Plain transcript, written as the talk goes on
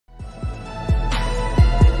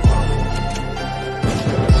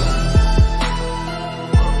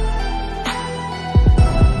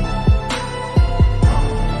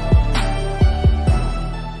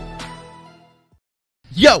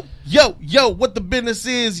Yo, what the business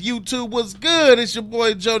is, YouTube, what's good? It's your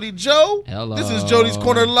boy, Jody Joe. Hello. This is Jody's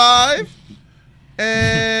Corner Live,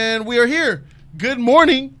 and we are here. Good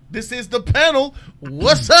morning. This is the panel.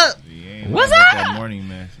 What's up? What's up? That morning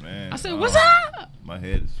mess, man. I said, what's up? My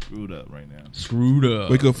head is screwed up right now. Screwed up.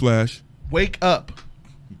 Wake up, Flash. Wake up.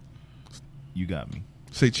 You got me.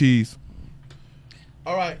 Say cheese.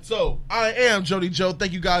 All right, so I am Jody Joe.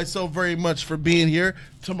 Thank you guys so very much for being here.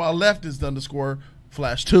 To my left is the underscore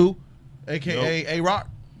Flash 2, a.k.a. A-Rock.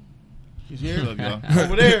 He's here. Look, y'all.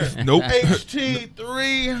 Over there. Nope.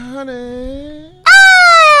 HT300.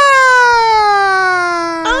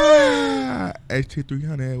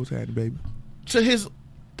 HT300. What's happening, baby? To his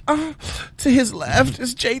left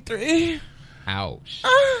is J3. Ouch.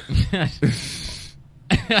 I'm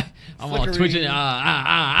Flickering. on Twitch.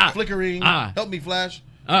 Flickering. Ah. Help me, Flash.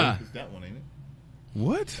 It's that one, ain't it?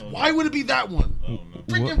 What? Why would it be that one? Oh, no.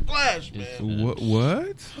 Freaking Flash, man.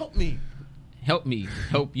 What? Help me. Help me.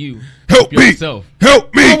 Help you. Help me. yourself.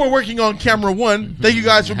 Help me. While we're working on camera one, thank you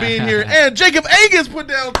guys for being here. And Jacob Angus put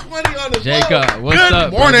down 20 on his Jacob, phone. what's Good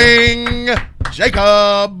up, morning,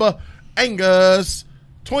 Jacob Angus.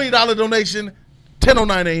 $20 donation,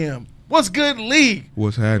 10:09 a.m. What's good, League?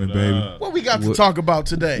 What's happening, baby? What we got to What- talk about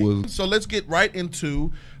today? what- So let's get right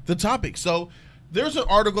into the topic. So there's an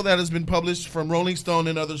article that has been published from Rolling Stone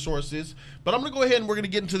and other sources, but I'm going to go ahead and we're going to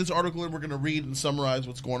get into this article and we're going to read and summarize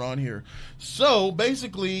what's going on here. So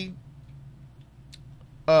basically,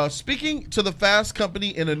 speaking to the Fast Company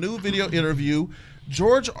in a new video interview,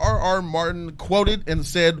 George R.R. Martin quoted and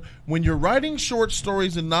said, "When you're writing short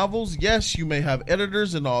stories and novels, yes, you may have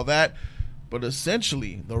editors and all that, but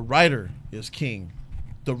essentially, the writer is king.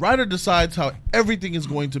 The writer decides how everything is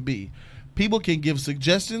going to be. People can give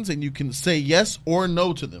suggestions and you can say yes or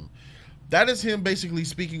no to them." That is him basically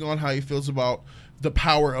speaking on how he feels about the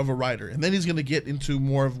power of a writer. And then he's going to get into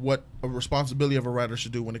more of what a responsibility of a writer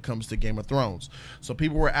should do when it comes to Game of Thrones. So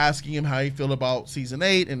people were asking him how he feel about season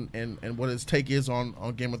 8 and what his take is on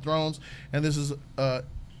Game of Thrones. And this is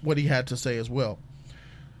what he had to say as well.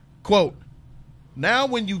 Quote, "Now,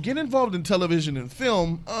 when you get involved in television and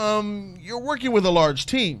film, you're working with a large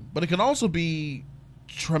team, but it can also be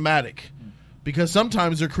traumatic because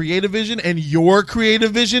sometimes their creative vision and your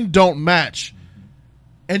creative vision don't match.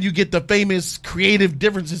 And you get the famous creative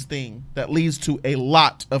differences thing that leads to a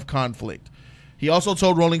lot of conflict." He also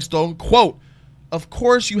told Rolling Stone, quote, "Of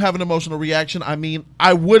course you have an emotional reaction. I mean,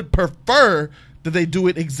 I would prefer that they do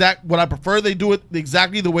it would I prefer they do it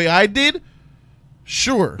exactly the way I did?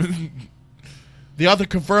 Sure." The author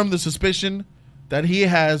confirmed the suspicion that he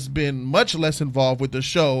has been much less involved with the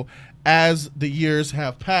show as the years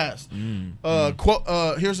have passed.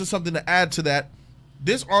 Quote, here's something to add to that.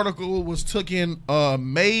 This article was taken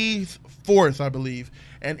May 4th, I believe.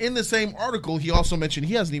 And in the same article, he also mentioned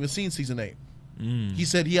he hasn't even seen season 8. He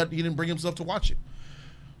said he didn't bring himself to watch it.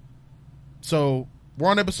 So we're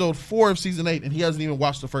on episode 4 of season 8, and he hasn't even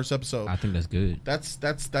watched the first episode. I think that's good.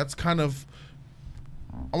 That's kind of.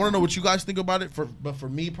 I want to know what you guys think about it. But for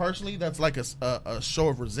me personally, that's like a show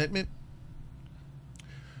of resentment.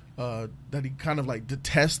 That he kind of like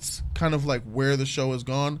detests, kind of like where the show has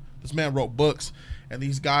gone. This man wrote books, and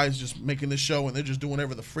these guys just making this show, and they're just doing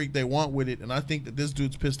whatever the freak they want with it. And I think that this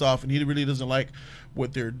dude's pissed off, and he really doesn't like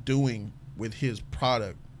what they're doing with his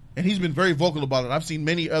product. And he's been very vocal about it. I've seen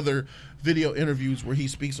many other video interviews where he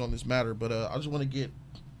speaks on this matter. But I just want to get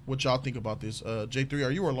what y'all think about this. J3,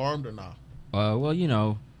 are you alarmed or not? Well, you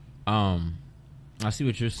know, I see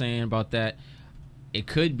what you're saying about that. It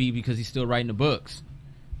could be because he's still writing the books.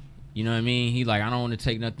 You know what I mean? He like, I don't want to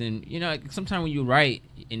take nothing. You know, sometimes when you write,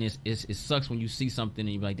 and it sucks when you see something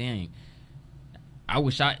and you're like, dang, I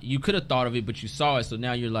wish you could have thought of it, but you saw it, so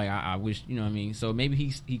now you're like, I wish, you know what I mean? So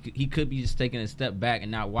maybe he could be just taking a step back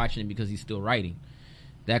and not watching it because he's still writing.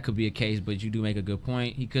 That could be a case, but you do make a good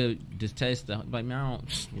point. He could just test the, like, man, I don't,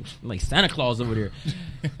 like Santa Claus over there.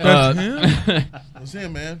 That's him? That's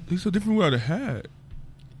him, man. He's so different without a hat.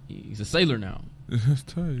 He's a sailor now. That's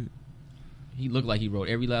tight. He looked like he wrote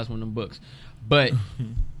every last one of them books, but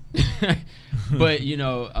but you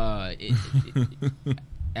know,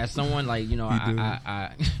 as someone like, you know,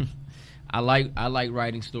 I like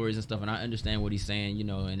writing stories and stuff, and I understand what he's saying, you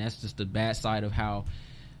know, and that's just the bad side of how,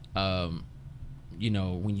 you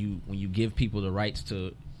know, when you give people the rights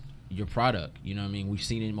to your product, you know what I mean? We've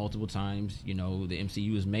seen it multiple times. You know, the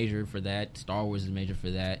MCU is measured for that. Star Wars is measured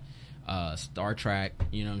for that. Star Trek,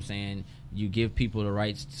 you know what I'm saying? You give people the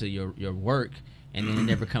rights to your work, and then it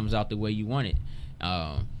never comes out the way you want it.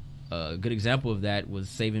 A good example of that was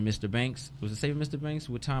Saving Mr. Banks. Was it Saving Mr. Banks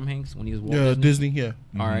with Tom Hanks when he was Walt Disney? Disney, yeah.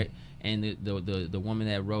 All right. And the woman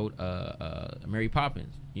that wrote Mary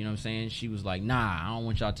Poppins, you know what I'm saying? She was like, nah, I don't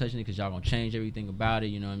want y'all touching it because y'all gonna change everything about it.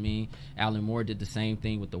 You know what I mean? Alan Moore did the same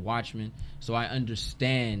thing with The Watchmen. So I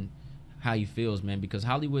understand how he feels, man, because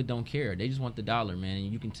Hollywood don't care. They just want the dollar, man.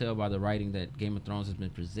 And you can tell by the writing that Game of Thrones has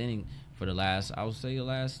been presenting for the last,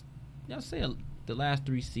 the last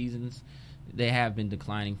 3 seasons. They have been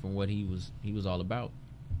declining from what he was all about.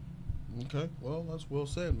 Okay, well, that's well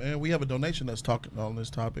said, man. We have a donation that's talking on this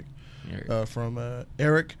topic from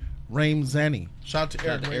Eric Ramzani. Shout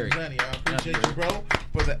out to Eric Ramzani. I appreciate you, bro,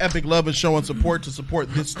 for the epic love and showing support to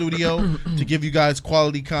support this studio, to give you guys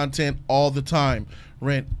quality content all the time.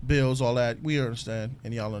 Rent, bills, all that. We understand,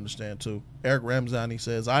 and y'all understand, too. Eric Ramzani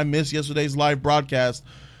says, I missed yesterday's live broadcast,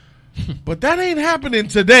 but that ain't happening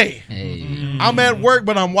today. Hey. I'm at work,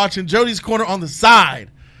 but I'm watching Jody's Corner on the side.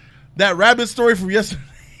 That rabbit story from yesterday.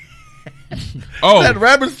 Oh, That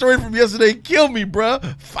rabbit story from yesterday killed me,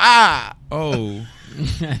 bruh. Fire. oh.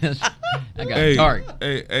 I got dark.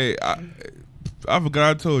 Hey, I forgot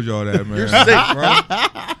I told y'all that, man. You're sick, bro.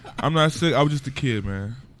 I'm not sick. I was just a kid,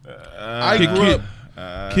 man. I grew up.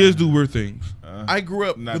 Kids do weird things. I grew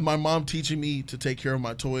up with my mom teaching me to take care of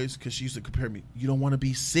my toys because she used to compare me. You don't want to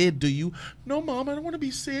be Sid, do you? No, Mom, I don't want to be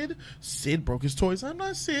Sid. Sid broke his toys. I'm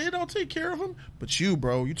not Sid. I'll take care of him. But you,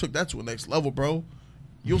 bro, you took that to a next level, bro.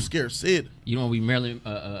 You'll scare Sid. You don't want to be Marilyn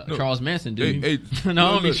Charles Manson, do you? Hey, no, I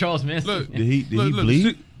don't want to be Charles Manson. Look, Did he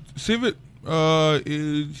bleed? Civet, he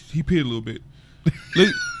peed a little bit.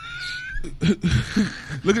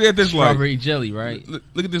 Look at this like Strawberry jelly, right?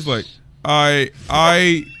 Look at this like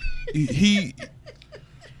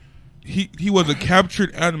he was a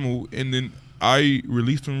captured animal, and then I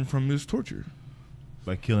released him from his torture.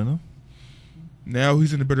 By killing him? Now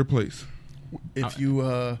he's in a better place. If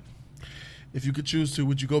you could choose to,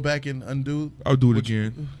 would you go back and undo? I'll do it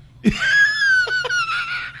again.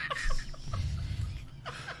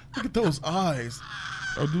 Look at those eyes.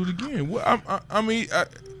 I'll do it again. Well, I mean,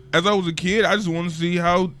 as I was a kid, I just wanted to see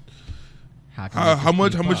how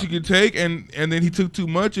much he could take, and then he took too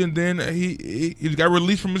much, and then he got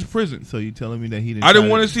released from his prison. So you telling me that he didn't? I didn't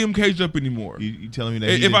want to see him caged up anymore. You telling me that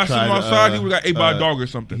if I saw him outside, he would have got ate by a dog or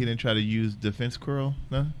something. He didn't try to use defense curl,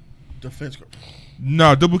 no? Defense group.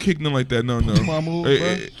 Nah, double kick nothing like that. No. Double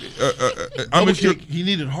kick, he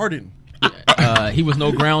needed harden. He was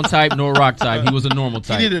no ground type nor rock type. He was a normal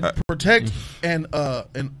type. He needed protect and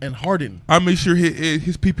harden. I made sure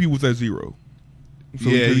his PP was at 0. So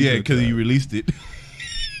yeah, because he released it.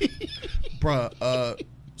 Bruh,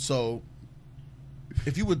 so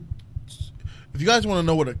if you guys want to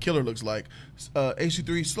know what a killer looks like,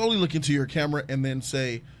 AC3, slowly look into your camera and then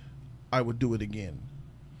say, I would do it again.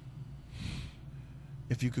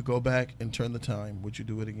 If you could go back and turn the time, would you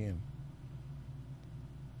do it again?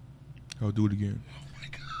 I'll do it again. Oh my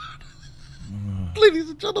God. Ladies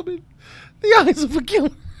and gentlemen, the eyes of a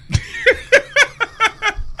killer.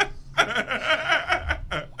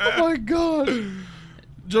 Oh my God.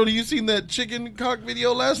 Jody, you seen that chicken cock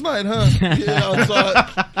video last night, huh? Yeah, I saw it.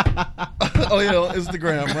 Oh, yeah, on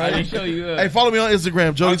Instagram, right? I didn't show you. Hey, follow me on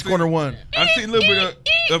Instagram, Jody's Corner 1. I seen a little bit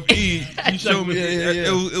of E. He showed me. Yeah.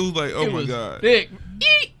 It was like, oh my God. Thick.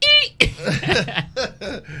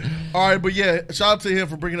 All right, but yeah, shout out to him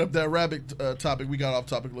for bringing up that rabbit topic. We got off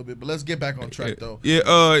topic a little bit, but let's get back on track, though. Yeah,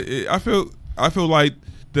 I feel like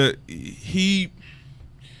that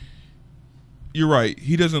you're right.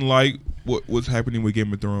 He doesn't like what's happening with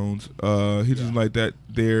Game of Thrones. He doesn't like that.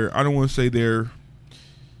 I don't want to say they're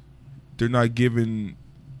not doing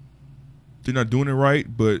it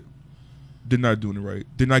right, but they're not doing it right.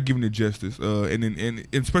 They're not giving it justice. And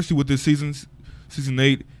especially with this season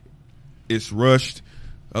 8, it's rushed.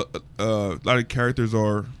 A lot of characters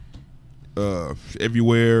are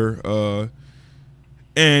everywhere.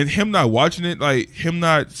 And him not watching it, like him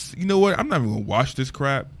not, you know what? I'm not even gonna watch this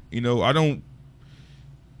crap. You know, I don't.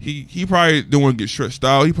 He probably don't want to get stressed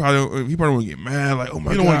out. He probably don't want to get mad. Like, oh my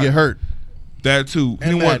God, You don't want to get hurt. That too.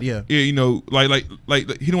 And that, yeah. You know, like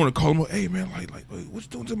he don't want to call him. Hey man, like what's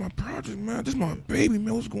doing to my project, man? This is my baby,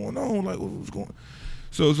 man. What's going on? Like what's going on?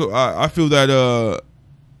 So I feel that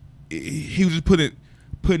he was just putting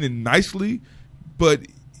it nicely, but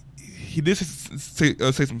he did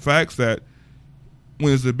say some facts that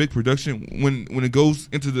when it's a big production, when it goes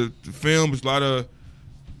into the film, it's a lot of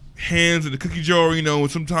hands in the cookie jar, you know,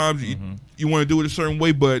 and sometimes you want to do it a certain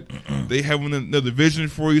way, but they have another vision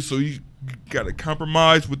for you, so you got to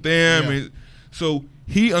compromise with them. Yeah. And so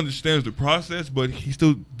he understands the process, but he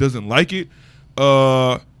still doesn't like it.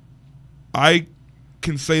 I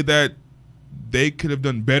can say that they could have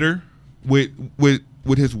done better with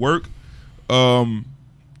his work, but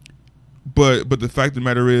the fact of the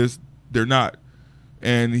matter is they're not,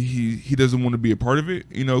 and he doesn't want to be a part of it.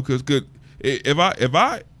 You know, because if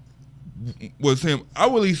I was him, I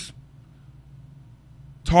would at least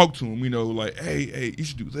talk to him. You know, like, hey, you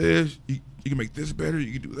should do this. You can make this better.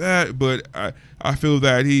 You can do that. But I feel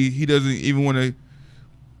that he doesn't even want to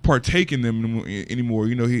partake in them anymore.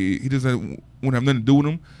 You know, he doesn't want to have nothing to do with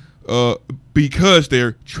them because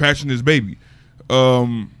they're trashing his baby.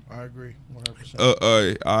 I agree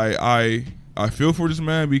 100%. I feel for this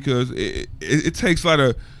man because it takes a lot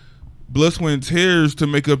of blood, sweat, and tears to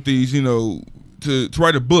make up these, you know, to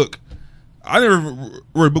write a book. I never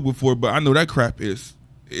read a book before, but I know that crap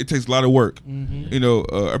it takes a lot of work. You know,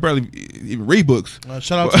 I barely even read books.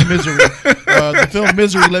 Shout out to Misery. The film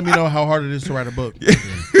Misery let me know how hard it is to write a book.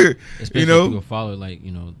 Especially you know, if people follow, like,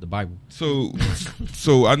 you know, the Bible. So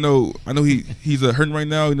I know he's hurting right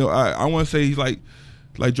now. You know, I want to say he's like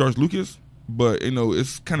George Lucas, but you know,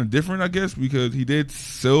 it's kind of different, I guess, because he did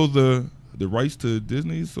sell the rights to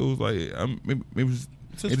Disney. So it's like maybe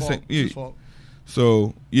It's his fault. Yeah. It's his fault.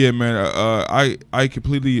 So yeah, man, I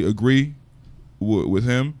completely agree with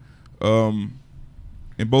him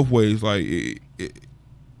in both ways. Like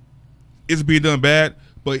it's being done bad,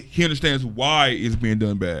 but he understands why it's being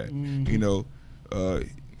done bad. You know,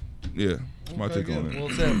 yeah, that's my take on it. Well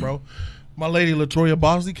said, bro. My lady Latoya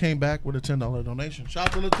Bosley came back with a $10 donation. Shout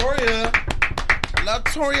out to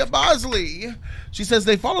Latoya Bosley. She says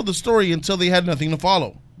they followed the story until they had nothing to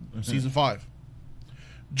follow. Season 5.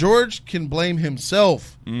 George can blame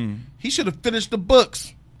himself. He should have finished the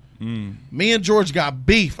books. Me and George got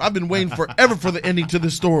beef. I've been waiting forever for the ending to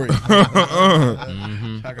this story.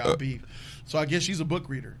 I got beef. So I guess she's a book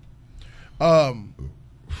reader. I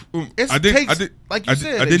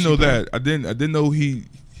didn't know that. I didn't know he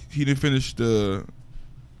didn't finish the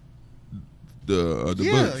book.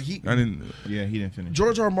 He didn't finish.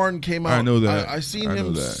 George R. Martin came out. I know that. I seen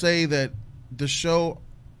him say that the show.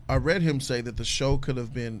 I read him say that the show could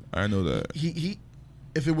have been. I know that. He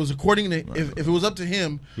if it was according to if it was up to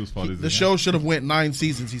him, the show should have went 9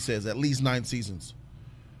 seasons. He says at least 9 seasons,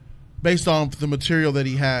 based on the material that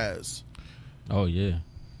he has. Oh yeah,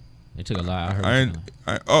 it took a lot. I heard.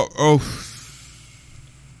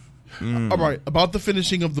 All right, about the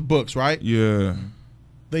finishing of the books, right? Yeah.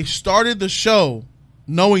 They started the show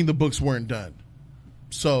knowing the books weren't done.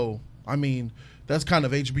 So, I mean, that's kind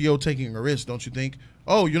of HBO taking a risk, don't you think?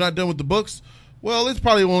 Oh, you're not done with the books? Well, it's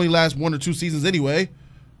probably only last 1 or 2 seasons anyway.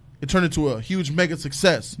 It turned into a huge mega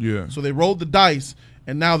success. Yeah. So they rolled the dice,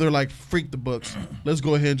 and now they're like, freak the books. Let's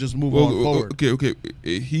go ahead and just move on forward. Okay.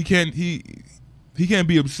 He can't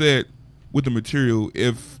be upset with the material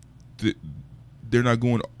if they're not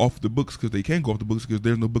going off the books, because they can't go off the books because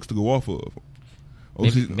there's no books to go off of.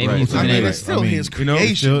 Maybe it's still his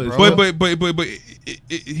creation, bro. But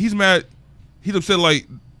he's mad. He's upset. Like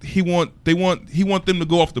he want them to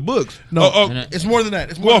go off the books. No, it's more than that.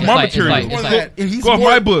 It's more go than off my that. material. Go off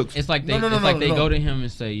my books. It's like they go to him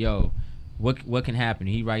and say, "Yo, what can happen?"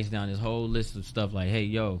 He writes down this whole list of stuff like, "Hey,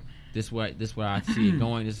 yo, this where I see it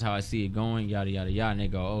going. This is how I see it going. Yada yada yada." And they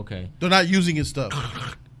go, "Okay." They're not using his stuff.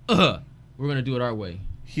 We're gonna do it our way.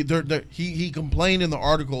 He complained in the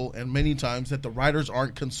article and many times that the writers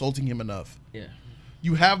aren't consulting him enough. Yeah.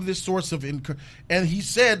 You have this source of and he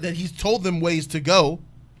said that he's told them ways to go,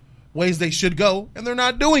 ways they should go, and they're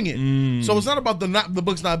not doing it. So it's not about the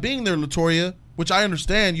books not being there, Latoya, which I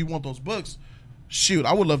understand you want those books. Shoot,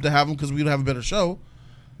 I would love to have them because we'd have a better show.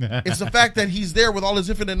 It's the fact that he's there with all his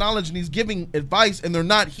infinite knowledge and he's giving advice and they're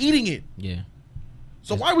not heeding it. Yeah.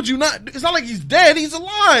 So why would you not? It's not like he's dead; he's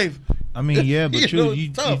alive. I mean, yeah, but you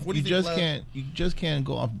just can't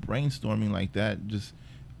go off brainstorming like that. Just,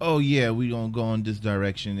 oh yeah, we gonna go in this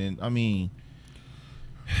direction, and I mean,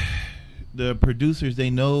 the producers, they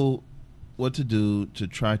know what to do to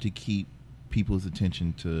try to keep people's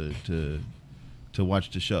attention to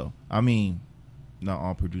watch the show. I mean, not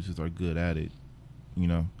all producers are good at it, you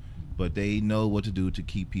know, but they know what to do to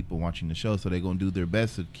keep people watching the show, so they're gonna do their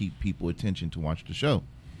best to keep people attention to watch the show.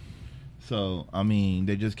 So, I mean,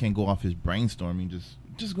 they just can't go off his brainstorming.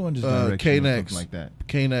 Just go in this direction or something like that.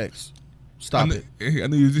 K-Nex, stop it. I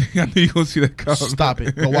knew you were gonna see that comment. Stop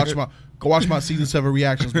it. Go watch my season 7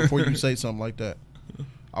 reactions before you say something like that.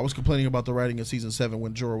 I was complaining about the writing of season 7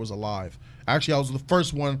 when Jorah was alive. Actually, I was the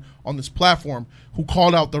first one on this platform who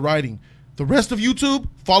called out the writing. The rest of YouTube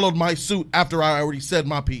followed my suit after I already said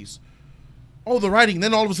my piece. Oh, the writing.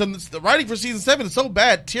 Then all of a sudden, the writing for season 7 is so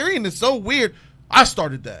bad. Tyrion is so weird. I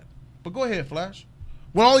started that. But go ahead, Flash.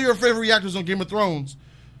 When all your favorite reactors on Game of Thrones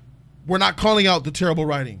were not calling out the terrible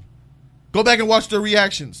writing, go back and watch their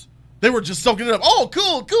reactions. They were just soaking it up. Oh,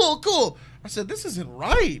 cool. I said, this isn't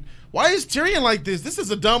right. Why is Tyrion like this? This is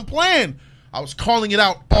a dumb plan. I was calling it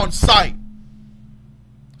out on site.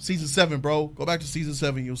 Season 7, bro. Go back to season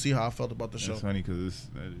 7. You'll see how I felt about the show. That's funny because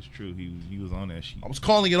that is true. He was on that sheet. I was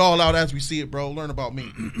calling it all out as we see it, bro. Learn about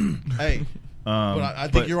me. Hey. But I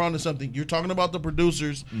think you're onto something. You're talking about the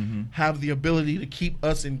producers have the ability to keep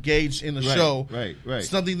us engaged in the show. Right.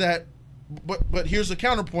 Something that, but here's the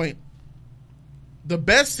counterpoint. The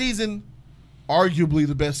best season, arguably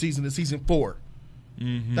the best season, is season 4.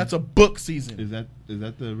 That's a book season. Is that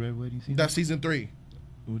the Red Wedding season? That's season 3.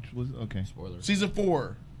 Which was okay. Spoilers. Season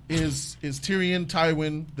 4 is Tyrion,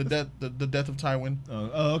 Tywin, the death of Tywin.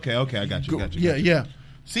 Okay. I got you. Yeah.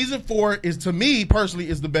 Season 4 is, to me personally,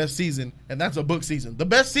 is the best season, and that's a book season. The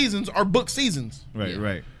best seasons are book seasons.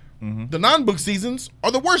 Right. The non-book seasons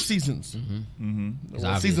are the worst seasons.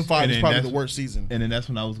 Well, season 5 is probably the worst season. And then that's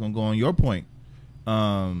when I was going to go on your point.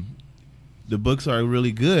 The books are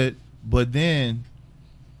really good, but then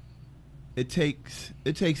it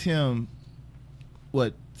takes him,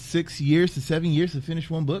 what, 6 years to 7 years to finish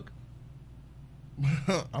one book?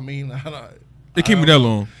 I mean, It can't be that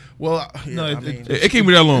long. Well, It can't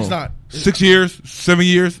be that long. It's not. 6 years, 7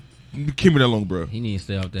 years. It can't be that long, bro. He needs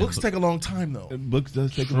to stay out there. Books take a long time, though. Books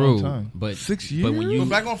does take a long time. But 6 But years? when you But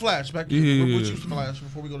back on Flash. What you Flash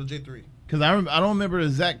before we go to J3? Because I don't remember the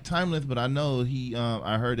exact time length, but I know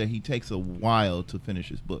I heard that he takes a while to finish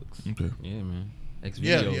his books. Okay. yeah, man. X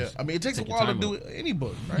Yeah. videos. I mean, it takes a Take your while to time do up. any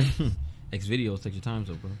book, right? X videos take your time,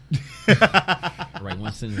 so bro. Write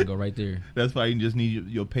one sentence and go right there. That's why you just need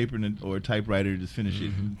your paper or a typewriter to just finish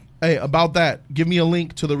it. Hey, about that, give me a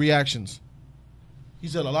link to the reactions. He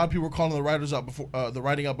said a lot of people were calling the writers out before the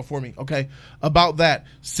writing out before me. Okay, about that,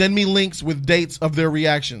 send me links with dates of their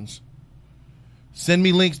reactions. Send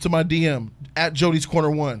me links to my DM at Jody's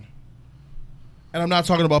Corner 1. And I'm not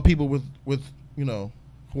talking about people with who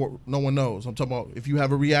no one knows. I'm talking about if you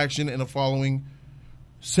have a reaction and a following,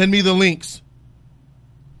 send me the links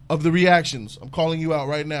of the reactions. I'm calling you out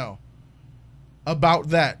right now. About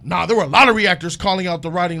that. Nah, there were a lot of reactors calling out the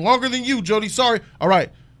writing longer than you, Jody. Sorry. All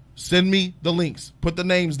right. Send me the links. Put the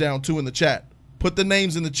names down, too, in the chat. Put the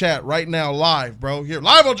names in the chat right now, live, bro. Here,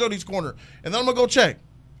 live on Jody's Corner. And then I'm going to go check.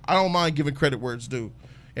 I don't mind giving credit where it's due.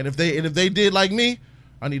 And if they did like me,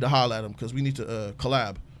 I need to holler at them because we need to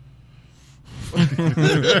collab.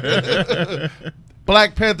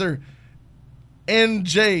 Black Panther,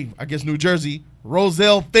 NJ, I guess New Jersey,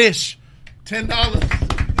 Roselle Fish, $10.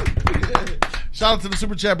 Shout out to the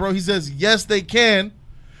super chat, bro. He says yes, they can,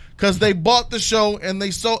 because they bought the show and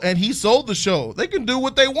he sold the show. They can do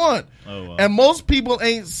what they want. Oh, wow. And most people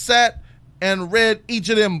ain't sat and read each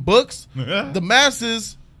of them books. The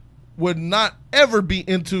masses would not ever be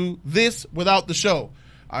into this without the show.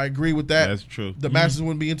 I agree with that. That's true. The masses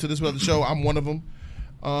wouldn't be into this without the show. I'm one of them.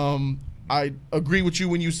 I agree with you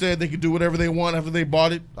when you said they could do whatever they want after they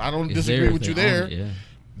bought it. I don't disagree with you there. Yeah.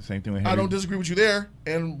 Same thing with I don't disagree with you there,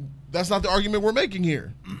 and that's not the argument we're making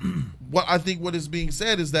here. What is being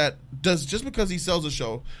said is that just because he sells a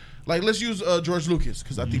show, like let's use George Lucas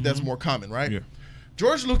because I think that's more common, right? Yeah.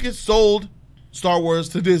 George Lucas sold Star Wars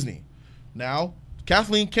to Disney. Now,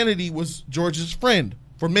 Kathleen Kennedy was George's friend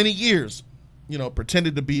for many years.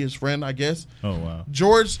 Pretended to be his friend, I guess. Oh, wow.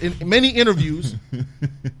 George, in many interviews,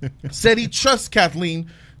 said he trusts Kathleen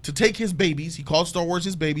to take his babies, he called Star Wars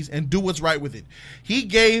his babies, and do what's right with it. He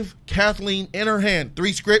gave Kathleen in her hand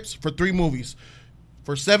 3 scripts for 3 movies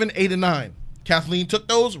for 7, 8, and 9. Kathleen took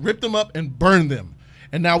those, ripped them up, and burned them.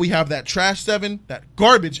 And now we have that trash 7, that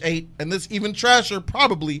garbage 8, and this even trasher,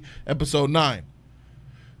 probably, episode 9.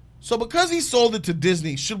 So because he sold it to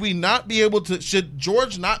Disney, should George not be able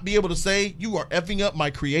to say, you are effing up my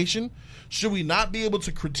creation? Should we not be able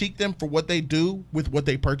to critique them for what they do with what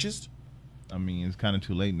they purchased? I mean, it's kind of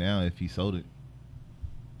too late now if he sold it.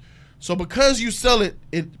 So because you sell it,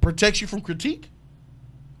 it protects you from critique?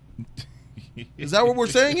 Is that what we're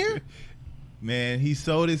saying here? Man, he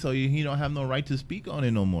sold it, so he don't have no right to speak on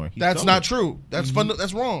it no more. That's not true. That's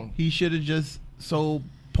that's wrong. He should have just sold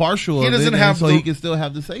partial He of doesn't it, have so the- he can still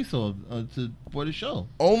have the say so for the show.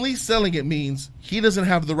 Only selling it means he doesn't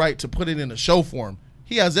have the right to put it in a show form.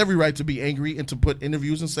 He has every right to be angry and to put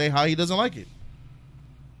interviews and say how he doesn't like it.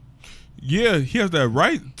 Yeah, he has that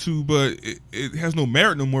right to, but it has no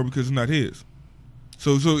merit no more because it's not his.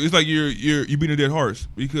 So it's like you're beating a dead horse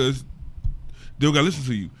because they don't gotta listen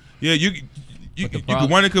to you. Yeah, you can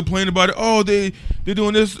whine and complain about it. Oh, they're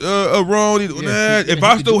doing this wrong. They doing that. If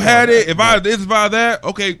I still had it, if I this, if I that,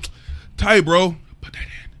 okay, tight, bro. Put that in.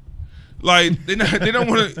 Like they don't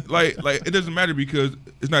want to like it doesn't matter because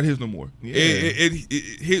it's not his no more.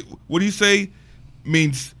 Yeah. What he say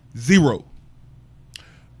means 0.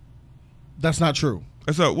 That's not true.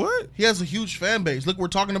 That's not what? He has a huge fan base. Look, we're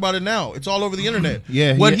talking about it now. It's all over the internet.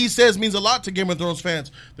 Yeah, what he says means a lot to Game of Thrones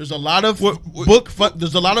fans. There's a lot of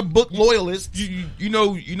there's a lot of book loyalists. You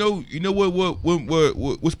know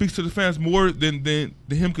what speaks to the fans more than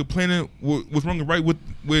him complaining what's wrong and right with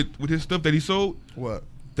his stuff that he sold? What?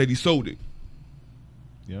 That he sold it.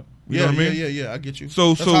 Yep. You know what I mean? Yeah, I get you.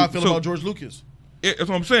 So that's how I feel about George Lucas. That's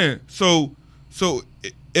what I'm saying. So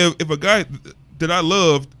if a guy that I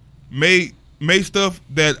loved made stuff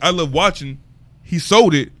that I love watching, he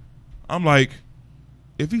sold it. I'm like,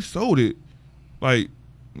 if he sold it, like,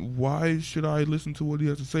 why should I listen to what he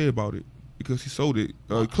has to say about it? Because he sold it.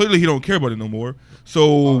 Clearly, he don't care about it no more.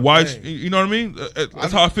 So why? You know what I mean?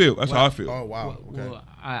 That's how I feel. That's how I feel. Oh wow. Well,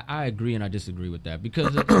 I agree and I disagree with that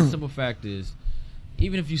because the simple fact is,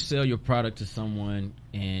 even if you sell your product to someone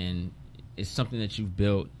and it's something that you've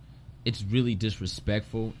built, it's really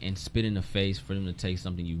disrespectful and spit in the face for them to take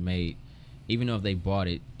something you made, even though if they bought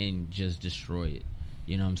it and just destroy it.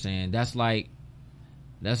 You know what I'm saying? That's like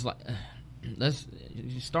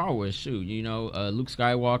Star Wars. Shoot, you know, Luke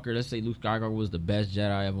Skywalker. Let's say Luke Skywalker was the best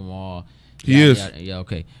Jedi of them all. He is. Yeah,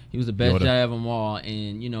 okay. He was the best Jedi of them all,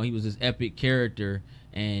 and you know he was this epic character,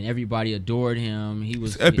 and everybody adored him. He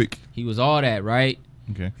was epic. He was all that, right?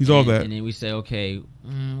 Okay. He's all that. And then we say, okay,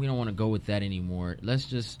 we don't want to go with that anymore. Let's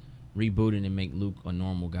just reboot it and make Luke a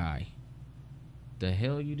normal guy. The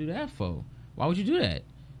hell you do that for? Why would you do that?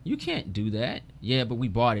 You can't do that. Yeah, but we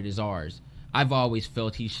bought it as ours. I've always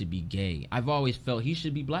felt he should be gay. I've always felt he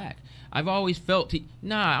should be black. I've always felt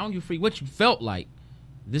I don't give a freak what you felt like.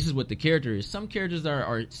 This is what the character is. Some characters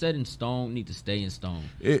are set in stone, need to stay in stone.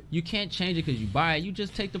 You can't change it because you buy it. You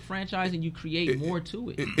just take the franchise and you create more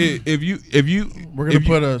to it. We're gonna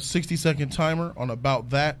put a 60-second timer on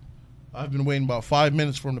about that. I've been waiting about 5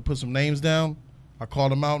 minutes for him to put some names down. I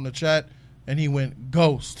called him out in the chat, and he went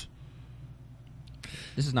ghost.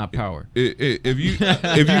 This is not power. If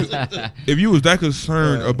you was that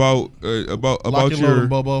concerned about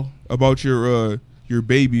your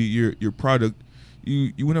baby, your product,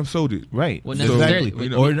 you wouldn't have sold it. Right. Well,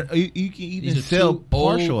 exactly. Or you can even sell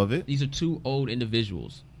partial of it. These are two old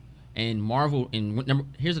individuals. And Marvel,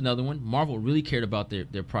 here's another one. Marvel really cared about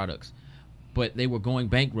their products. But they were going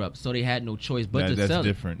bankrupt, so they had no choice but to sell it. That's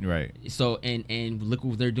different, right. So, and look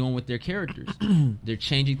what they're doing with their characters. They're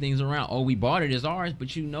changing things around. Oh, we bought it as ours,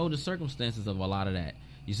 but you know the circumstances of a lot of that.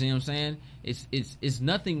 You see what I'm saying? It's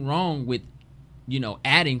nothing wrong with,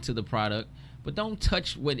 adding to the product, but don't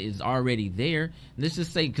touch what is already there. Let's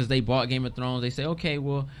just say because they bought Game of Thrones, they say, okay,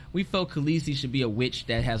 well, we felt Khaleesi should be a witch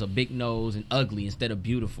that has a big nose and ugly instead of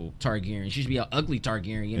beautiful Targaryen. She should be an ugly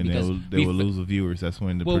Targaryen. And because they will lose the viewers. That's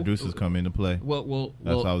when the producers come into play. That's what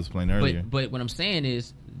I was explaining earlier. But what I'm saying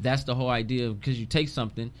is that's the whole idea of because you take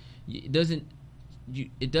something, it doesn't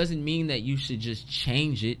mean that you should just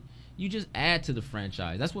change it. You just add to the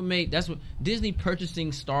franchise. That's what Disney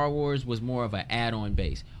purchasing Star Wars was more of an add-on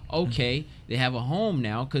base. Okay, they have a home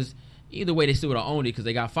now because either way they still would have owned it because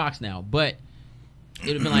they got Fox now. But it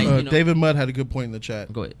would have been like David Mudd had a good point in the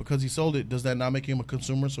chat. Go ahead. Because he sold it, does that not make him a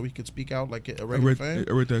consumer so he could speak out like a regular fan?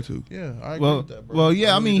 I read that too. Yeah, I agree with that, bro. Well,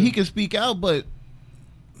 yeah, I mean he can speak out, but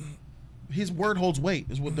his word holds weight.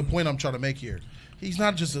 Is what the point I'm trying to make here. He's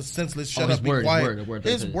not just a senseless shut up, be quiet.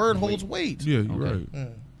 His word holds weight. Yeah, you're right.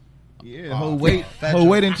 Yeah, he'll wait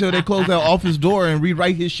until they close that office door and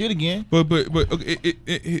rewrite his shit again. But okay,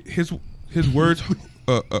 his words,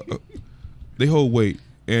 they hold weight,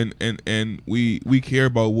 and we care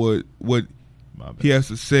about what he has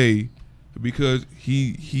to say because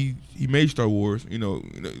he made Star Wars,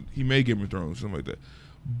 he made Game of Thrones, something like that.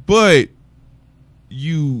 But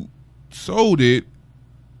you sold it,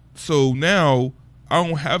 so now I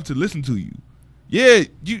don't have to listen to you. Yeah,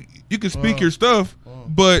 you can speak your stuff.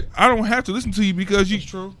 But I don't have to listen to you because you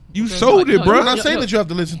sold it, bro. I'm not saying that you have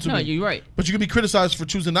to listen to me. No, you're right. But you can be criticized for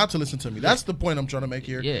choosing not to listen to me. That's the point I'm trying to make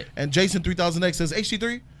here. Yeah. And Jason 3000X says,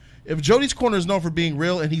 HT3, if Jody's Corner is known for being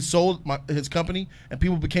real and he sold his company and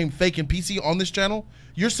people became fake and PC on this channel,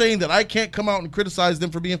 you're saying that I can't come out and criticize them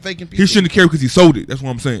for being fake and PC? He shouldn't care because he sold it. That's what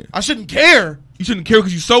I'm saying. I shouldn't care. You shouldn't care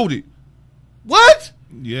because you sold it. What?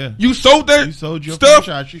 Yeah. You sold that you sold your stuff.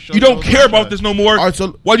 Franchise. You don't care about this no more. All right,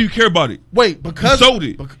 so why do you care about it? Wait, because you sold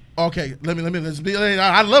it. Okay,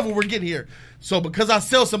 I love what we're getting here. So because I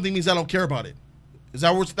sell something means I don't care about it. Is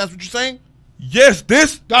that that's what you're saying? Yes,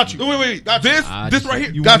 this got you. Wait, this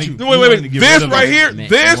right here. Got you. Wait. This right here.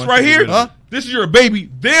 This right here. This is your baby.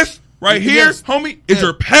 This right here, homie, is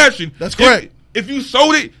your passion. That's correct. If you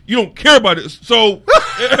sold it, you don't care about it. So really,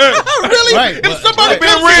 right, if somebody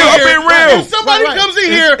being real, I'm being real. If somebody comes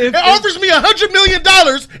in here and offers me $100 million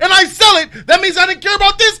and I sell it, that means I didn't care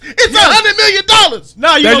about this. It's $100 million.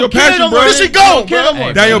 Nah, you That's your don't care passion, no bro. more. This shit gone, You don't care no bro.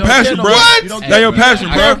 more. That your You don't passion, care no bro. more. What? You don't That care your no more. passion,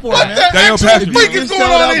 I bro. care for it, What man. the That your actual passion. freak is going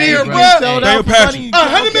on in here, You bro? sell it That out your for passion.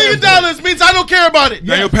 money. $100 million means I don't care about it.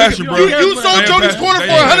 That your passion, bro. You sold That your Jody's passion. corner That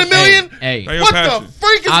for your $100 million. Hey, That your What passion. the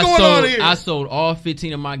freak is going on here? I sold all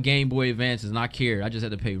 15 of my Game Boy Advances, and I cared. I just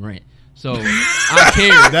had to pay rent. So I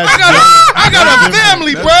cared. I got a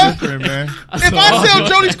family, bro. Different, man. If I sell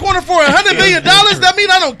Jody's corner for $100 million, that means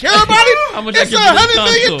I don't care about it. How much I It's give you this $100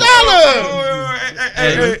 million.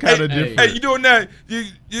 Hey, kinda different. Hey, you doing that?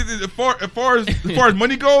 As far as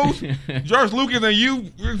money goes, George Lucas and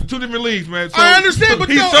you, we're two different leagues, man. So, I understand, but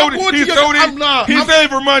he no, sold I'm it. going He to your- sold it. I'm not. He's I'm- selling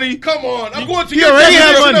for money. Come on, I'm going to He your already had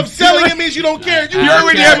definition money. of selling. It means you don't care. He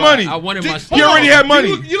already had money. I wanted my. He already had money.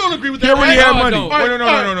 You don't agree with that? He already right? had No, I money. don't.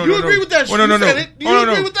 Wait, no. You agree with that? Oh, no, You said it. You Oh,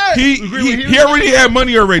 no. agree with that? He already had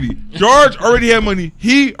money already. George already had money.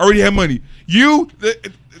 He already had money. You,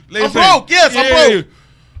 I'm broke. Yes, I'm broke.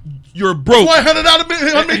 You're broke. Why $100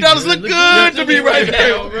 million look good to me right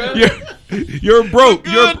now, bro? You're broke.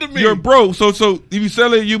 Good to me. You're broke. So if you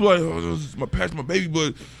sell it, you be like, oh, this is my past, my baby,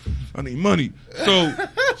 but I need money. So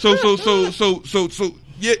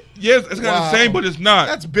yeah, yes, it's kind of the same, but it's not.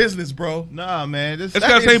 That's business, bro. Nah, man. It's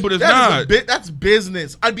kind of the same, but it's not. That's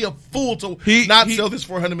business. I'd be a fool to not sell this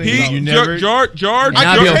for $100 million. You never- George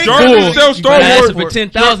I'd be a didn't fool. sell Star But Wars. ask for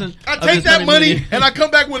 10,000. I take that money and I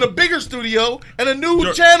come back with a bigger studio and a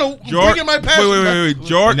new channel, bringing my passion. Wait.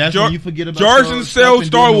 George, And that's when you forget about George your didn't stuff sell and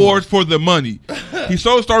Star do more. Wars for the money. He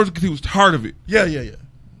sold Star Wars because he was tired of it. Yeah.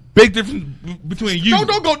 Big difference between you.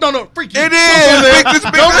 Don't go, no, freak you. It is. Big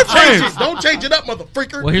difference. Don't change it up,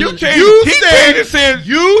 motherfucker. Well, here's You the- changed You it. He said- changed it, saying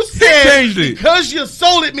You said changed it. because you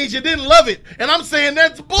sold it means you didn't love it, and I'm saying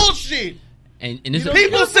that's bullshit. and this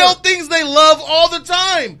People sell things they love all the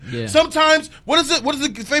time. Yeah. Sometimes, what is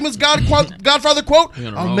the famous Godfather quote? You're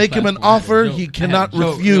on the I'll wrong make him an platform. offer Joke. he I had cannot a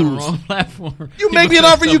joke. You're on the refuse. wrong platform. You People make me an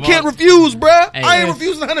set offer you stuff can't up. refuse, bruh. Hey, I ain't hey.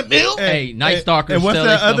 refusing $100 million. Hey, Night Stalkers And what's sell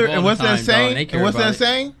that their other? stuff And all what's the that time, dog, saying? and they care And what's about that it.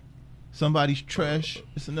 saying? Somebody's trash.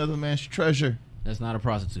 It's another man's treasure. That's not a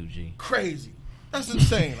prostitute, G. Crazy. That's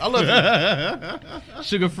insane. I love it.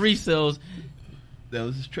 Sugar Free sells. That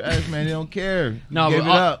was his trash, man. They don't care. No, Gave but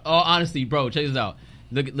it up. all honesty, bro, check this out.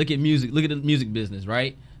 Look at music. Look at the music business,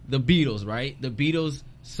 right? The Beatles, right? The Beatles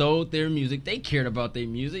sold their music. They cared about their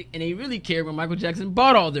music, and they really cared when Michael Jackson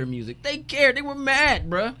bought all their music. They cared. They were mad,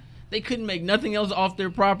 bruh. They couldn't make nothing else off their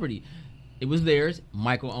property. It was theirs.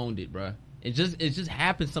 Michael owned it, bruh. It just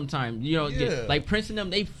happens sometimes. You know, Yeah. like Prince and them,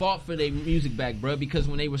 they fought for their music back, bruh, because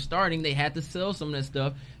when they were starting, they had to sell some of that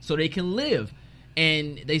stuff so they can live.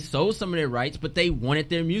 And they sold some of their rights, but they wanted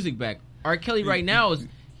their music back. R. Kelly right now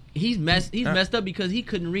he's messed up because he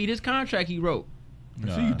couldn't read his contract he wrote.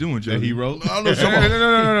 I see you doing, That Jody. he wrote. I don't know something.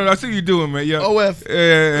 No. I see you doing, man. Yeah. OF.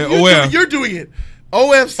 OF. You're doing it.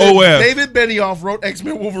 OF said OF. David Benioff wrote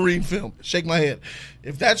X-Men Wolverine film. Shake my head.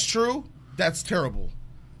 If that's true, that's terrible.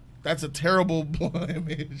 That's a terrible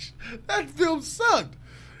image. That film sucked.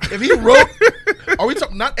 If he wrote, are we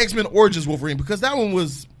talking not X-Men Origins Wolverine, because that one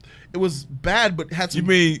was bad, but had some.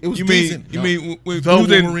 It was decent. You mean when The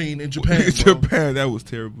Wolverine in Japan, bro. Japan, that was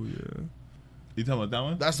terrible. Yeah. You talking about that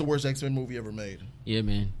one? That's the worst X-Men movie ever made. Yeah,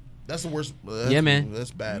 man. That's the worst. Yeah, man.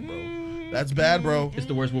 That's bad, bro. That's bad, bro. It's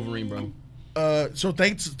the worst Wolverine, bro. So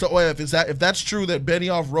thanks to OF. If that's true that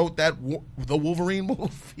Benioff wrote the Wolverine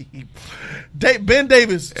movie, Ben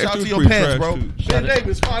Davis, shout out to your pants, bro. Ben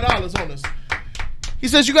Davis, $5 on us. He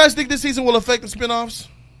says, "You guys think this season will affect the spinoffs?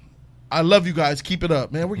 I love you guys. Keep it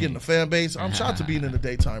up, man. We're getting a fan base. I'm shout out to being in the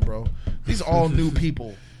daytime, bro. These are all new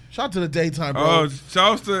people. Shout out to the daytime, bro. Oh,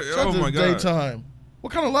 shout out to Shout out to my the god. daytime.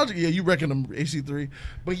 What kind of logic? Yeah, you reckon them AC3.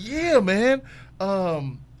 But yeah, man.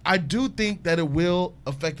 I do think that it will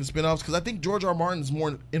affect the spinoffs because I think George R. Martin is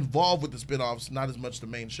more involved with the spinoffs, not as much the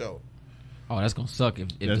main show. Oh, that's gonna suck if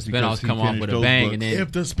the That's because spinoffs he come off finished with a those bang books. and then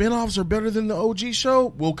If the spinoffs are better than the OG show,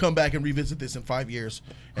 we'll come back and revisit this in 5 years.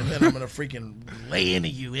 And then I'm going to freaking lay into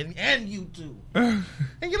you and you too. And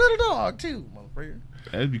your little dog too, motherfucker.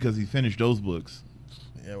 That's because he finished those books.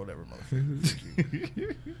 Yeah, whatever,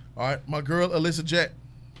 motherfucker. All right, my girl, Alyssa Jet.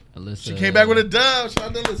 Alyssa, She came back with a dub. Shout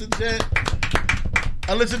out to Alyssa Jet.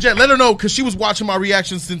 Alyssa Jet, let her know because she was watching my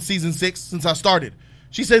reactions since season 6, since I started.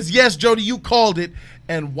 She says, yes, Jody, you called it.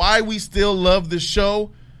 And why we still love the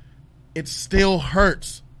show, it still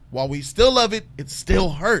hurts. While we still love it, it still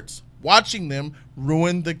hurts. Watching them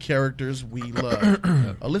ruin the characters we love.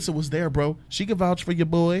 Alyssa was there, bro. She could vouch for your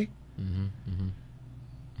boy.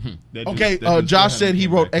 Okay, Josh said he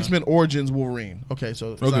wrote X-Men Origins Wolverine. Okay,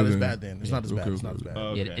 so it's not as bad then. It's not as bad. It's not as bad.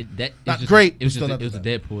 Okay. Not great. It was Still just not it was as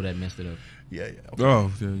the Deadpool that messed it up. Yeah. Okay.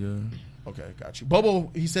 Oh, yeah. Okay, got you.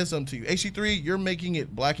 Bobo, he said something to you. HC3, you're making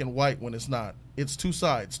it black and white when it's not. It's two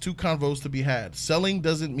sides, two convos to be had. Selling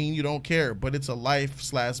doesn't mean you don't care, but it's a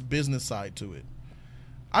life/business side to it.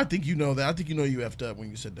 I think you know that. I think you know you effed up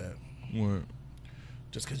when you said that. What?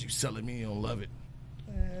 Just because you selling me, you don't love it.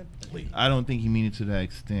 Please. I don't think he means it to that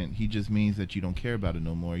extent. He just means that you don't care about it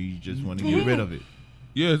no more. You just want to get rid of it.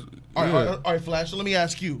 Yes. All right, Flash. So let me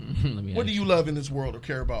ask you. What do you love in this world or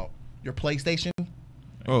care about? Your PlayStation?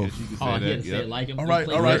 Oh, You could say Oh, he that. had to say it like him. All right.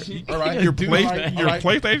 Your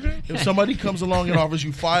PlayStation? If somebody comes along and offers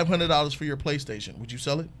you $500 for your PlayStation, would you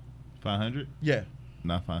sell it? 500? Yeah.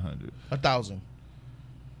 Not 500. 1,000.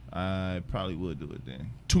 I probably would do it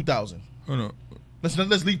then. 2,000. Oh no. Let's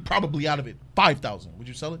leave probably out of it. 5,000. Would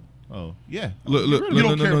you sell it? Oh, yeah. Look, You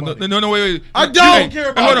don't care about it. no, wait. I don't care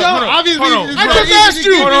about it. Obviously, I just asked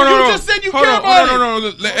you. You just said you care about it.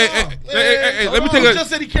 No. Hey, let me take a. Just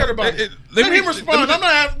said he cared about it. Let Let me him respond. I'm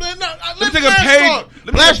not. Let me take a page.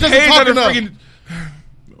 Flash doesn't talk enough. Hold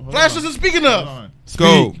Flash on. doesn't speak Hold enough. on.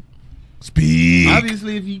 Go. Speak.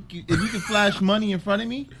 Obviously, if you can flash money in front of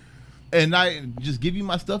me and I just give you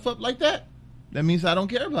my stuff up like that, that means I don't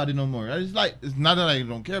care about it no more. It's not that I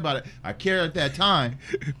don't care about it. I care at that time,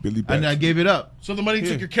 Billy and I gave it up. So the money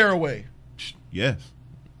took your care away. Yes.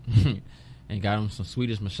 And got him some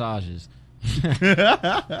Swedish massages.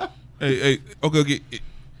 Hey, okay.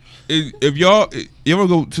 If you ever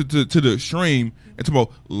go to the stream and talk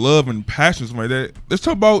about love and passion, something like that, let's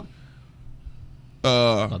talk about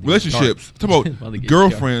relationships. Let's talk about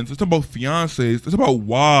girlfriends. Let's talk about fiancés. Let's talk about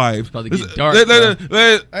wives. about to Let's get dark, Let's bro.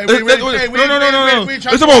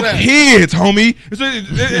 talk about kids, homie. It's Are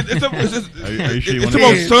you sure you want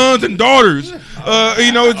about sons and daughters. Are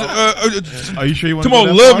you sure you want Talk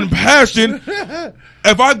about love and passion.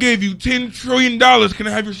 If I gave you $10 trillion, can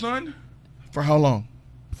I have your son? For how long?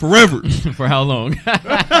 Forever. For how long? 10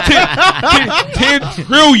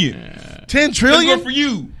 trillion. 10 Let's trillion? go for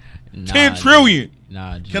you. Nah, 10 trillion.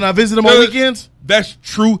 Nah, G. Can I visit him on weekends? That's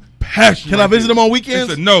true passion. Can I visit him on weekends?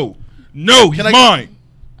 It's a no. No, he's mine.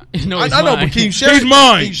 No, I it's know, mine. but can you share He's it?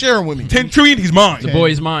 mine. Can you share him with me? 10 trillion, he's mine. The boy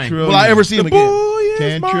is mine. Will I ever see him The again? boy is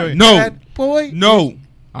 10 mine. trillion. No. That boy? No.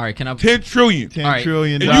 All right, can I? 10 trillion. $10 All right.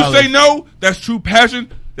 trillion. If you say no, that's true passion,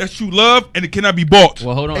 that's true love, and it cannot be bought.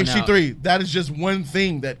 Well, hold on now. HC3, that is just one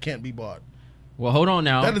thing that can't be bought. Well, hold on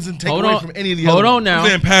now. That doesn't take Hold away on. from any of the Hold other on now. I'm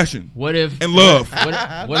saying passion What if and love. What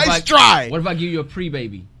Nice try. What if I give you a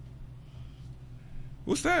pre-baby?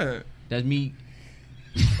 What's that? That's me.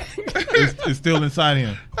 It's still inside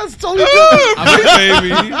him. That's totally different.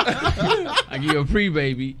 Baby. I give you a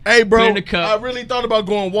pre-baby. Hey, bro, Put it in the cup. I really thought about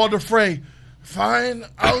going Walter Frey. Fine,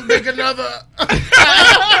 I'll make another.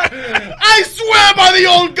 I swear by the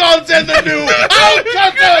old gods and the new, I'll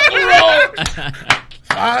cut the throat.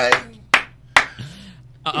 Fine.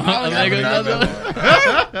 I'll make another one.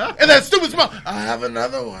 And that stupid smile. I have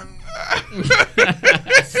another one.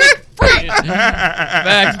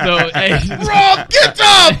 Facts though. Hey, Rob, get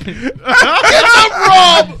up! Get up,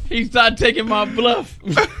 Rob! he started taking my bluff.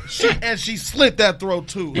 She slit that throat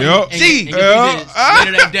too. Yep. And later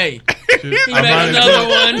that day, he made another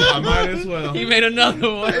one. I might as well. He made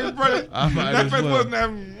another one. I might as well.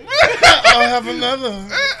 I'll have another.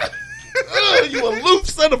 Ugh, you aloof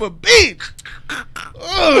son of a bitch.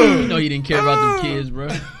 You know you didn't care about them kids, bro.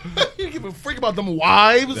 You give a freak about them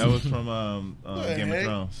wives. That was from Game of heck?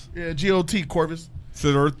 Thrones. Yeah, GOT Corvus.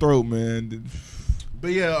 Slit her throat, man.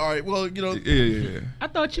 But yeah, all right. Well, you know, Yeah. I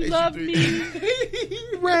thought you loved me.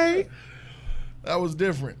 right? That was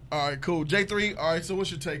different. All right, cool. J3, all right, so what's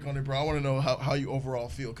your take on it, bro? I want to know how you overall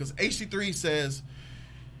feel. Because HC3 says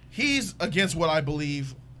he's against what I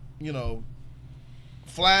believe, you know,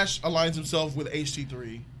 Flash aligns himself with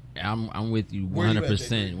HC3. I'm with you Where you at,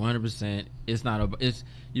 100%. 100%. It's not it's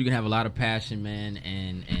you can have a lot of passion, man,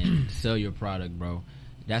 and sell your product, bro.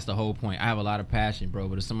 That's the whole point. I have a lot of passion, bro.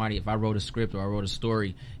 But if I wrote a script or I wrote a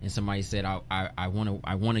story and somebody said I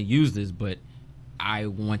want to use this, but I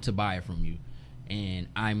want to buy it from you, and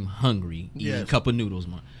I'm hungry, eating a cup of noodles,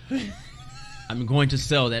 man. I'm going to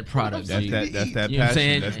sell that product. That's that You know what I'm passion.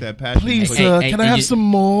 saying? That's that passion. Please, Hey, can I have some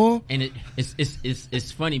more? And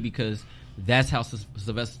it's funny because that's how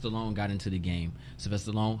Sylvester Stallone got into the game.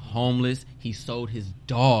 Sylvester Stallone, homeless, he sold his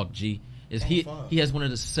dog. He has one of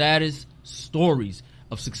the saddest stories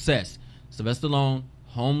of success. Sylvester Stallone,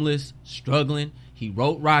 homeless, struggling. He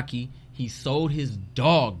wrote Rocky. He sold his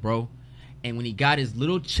dog, bro. And when he got his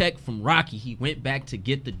little check from Rocky, he went back to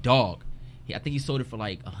get the dog. I think he sold it for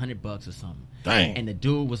like $100 or something. Dang. And the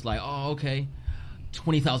dude was like, "Oh, okay,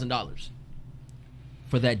 $20,000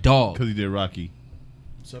 for that dog." Because he did Rocky.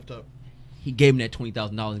 Stuffed up. He gave him that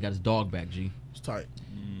 $20,000 and got his dog back. G. It's tight.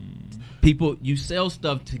 People, you sell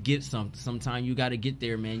stuff to get something. Sometimes you got to get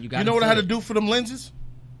there, man. You got. You know what I had to do for them lenses,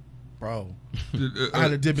 bro? I had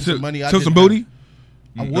to dip in some money. Sell some booty.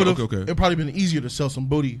 I would have. Okay. It'd probably been easier to sell some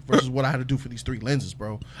booty versus what I had to do for these 3 lenses,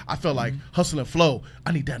 bro. I felt like hustle and flow.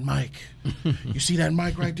 I need that mic. You see that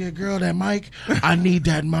mic right there, girl? That mic? I need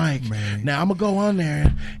that mic. Man. Now I'm gonna go on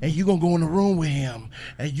there and you gonna go in the room with him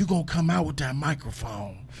and you gonna come out with that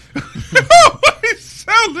microphone. It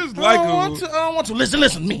sounds just like I don't want to.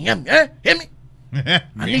 Listen. Me, hear me. I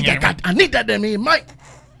need that. I need that damn mic.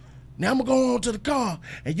 Now I'm gonna go on to the car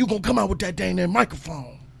and you gonna come out with that dang there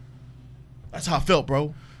microphone. That's how I felt,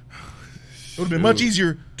 bro. It would have been much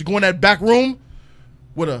easier to go in that back room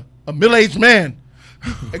with a middle-aged man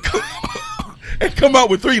and come out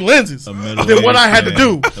with 3 lenses than what I had to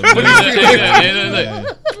do.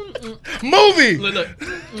 Movie. Look.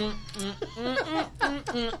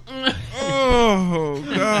 Oh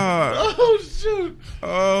God. Oh shoot.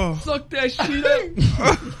 Oh. Suck that shit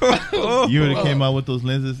up. You would have came out with those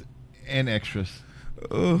lenses and extras.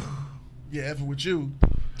 Yeah, effing with you.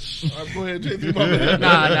 All right, go ahead, JP. My bad.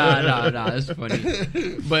 Nah. It's funny,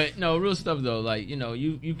 but no, real stuff though. Like you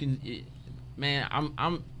can, man.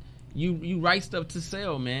 You write stuff to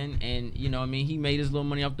sell, man, and he made his little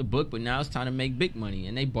money off the book, but now it's time to make big money,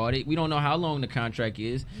 and they bought it. We don't know how long the contract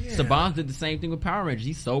is. Yeah. Saban did the same thing with Power Rangers.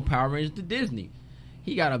 He sold Power Rangers to Disney.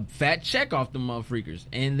 He got a fat check off the motherfuckers,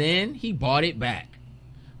 and then he bought it back.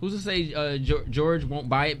 Who's to say George won't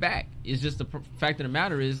buy it back? It's just the fact of the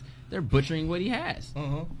matter is they're butchering what he has.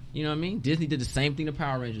 Uh-huh. You know what I mean? Disney did the same thing to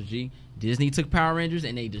Power Rangers, G. Disney took Power Rangers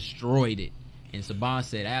and they destroyed it. And Saban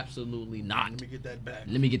said, absolutely not. Let me get that back.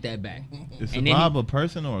 Let me get that back. Is And Saban a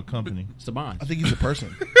person or a company? Saban. I think he's a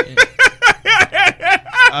person.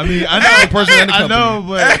 I mean, I He's a person and a I company. know,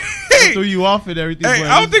 but I threw you off at everything. Hey, but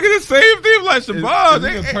I'm thinking the same thing like is Saban.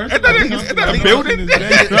 it a person Ain't that or a a company? building?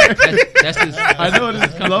 That's his. I know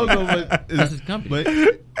it's his logo, but That's his company. But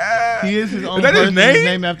he is his own Is that his person. name? His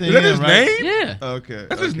name after Is that him, his right? name? Yeah. Okay,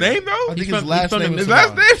 That's his okay. name though. I think He's his from- last he's from name the- is His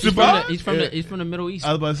last Saban. name Saban. He's from the Middle East.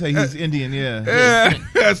 I was about to say he's Indian. Yeah. Yeah,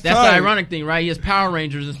 That's the tight. ironic thing, right? He has Power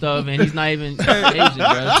Rangers and stuff, and he's not even Asian,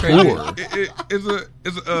 bro. It's crazy.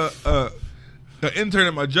 It's an intern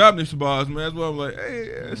at my job named Shabazz, man. That's why I'm like, hey,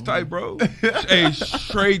 it's tight, bro. Hey,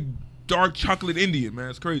 straight dark chocolate Indian, man.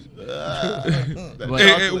 It's crazy. But-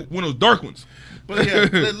 Hey, one of those dark ones. But yeah,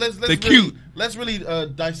 let's They really, cute. Let's really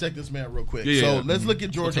dissect this man real quick. Yeah, so yeah. let's look at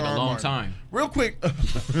It'll George take a R. R. long Martin. time. Real quick. Nah.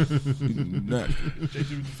 JT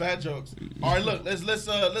with the fat jokes. All right, look, let's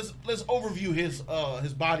overview his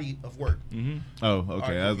body of work. Oh,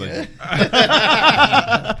 okay. I was like,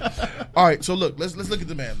 All right, so look, let's look at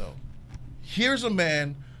the man though. Here's a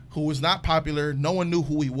man who was not popular. No one knew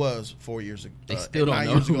who he was 4 years ago. They still don't 9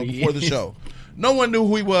 know years who ago he before the is. show. No one knew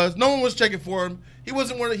who he was. No one was checking for him. He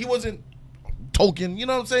wasn't Tolkien. You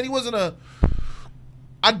know what I'm saying? He wasn't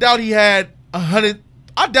I doubt he had 100.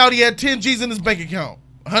 I doubt he had 10 G's in his bank account.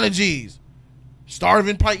 100 G's.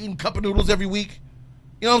 Starving, probably eating cup of noodles every week.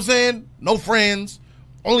 You know what I'm saying? No friends.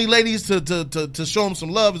 Only ladies to show him some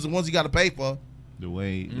love is the ones he got to pay for. the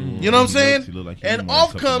way. You know what I'm saying? He look like he And might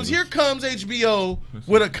off suck comes, the here comes HBO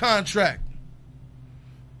with a contract.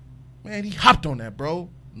 Man, he hopped on that, bro.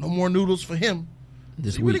 No more noodles for him.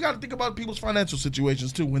 This You really week. got to think about people's financial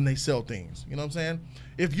situations too when they sell things. You know what I'm saying?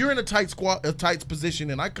 If you're in a tight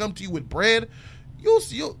position, and I come to you with bread,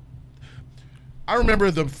 you'll. I remember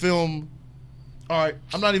the film. All right,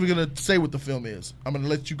 I'm not even gonna say what the film is. I'm gonna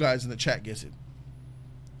let you guys in the chat guess it.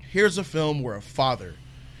 Here's a film where a father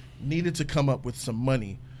needed to come up with some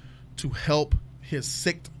money to help his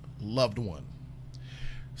sick loved one.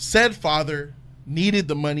 Said father needed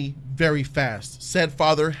the money very fast. Said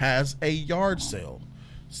father has a yard sale.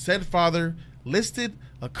 Said father listed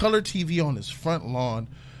a color TV on his front lawn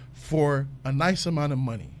for a nice amount of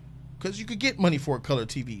money. Because you could get money for a color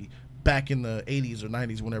TV back in the 80s or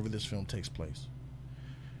 90s whenever this film takes place.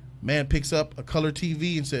 Man picks up a color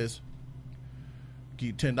TV and says, give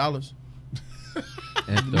you $10.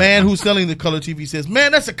 The man who's selling the color TV says,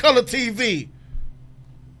 man, that's a color TV.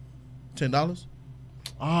 $10?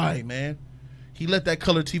 All right, man. He let that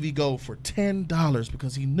color TV go for $10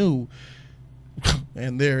 because he knew.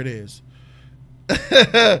 And there it is.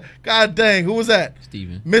 God dang, who was that?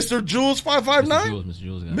 Steven. Mr. Jules 559? Mr.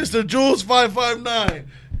 Jules. Mr. Jules 559.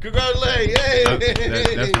 Congratulations.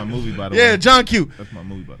 Hey. That's my movie, by the way. Yeah, John Q. That's my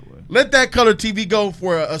movie, by the way. Let that color TV go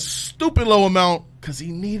for a stupid low amount because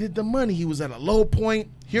he needed the money. He was at a low point.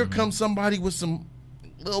 Here comes somebody with some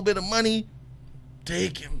little bit of money.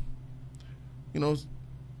 take him. You know,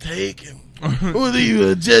 take him. Who are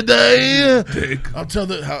you, a Jedi? I'll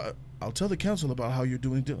tell the council about how you're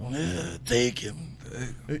doing. Take him.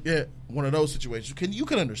 Yeah, one of those situations. You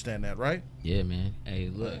can understand that, right? Yeah, man. Hey,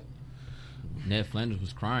 look. Ned Flanders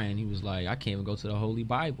was crying. He was like, I can't even go to the Holy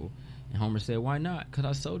Bible. And Homer said, why not? Because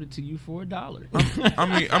I sold it to you for $1. Look.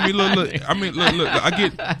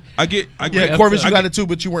 I get. Yeah, Corvus, you got it too,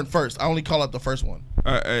 but you weren't first. I only call out the first one.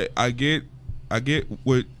 I get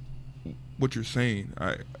what you're saying.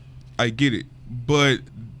 I get it, but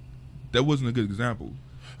that wasn't a good example.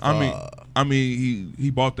 I mean, he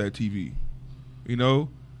bought that TV, you know,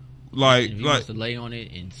 if he wants to lay on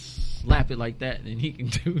it and slap it like that, then he can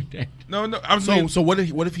do that. No. So what if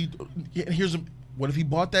he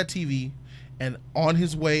bought that TV, and on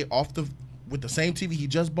his way with the same TV he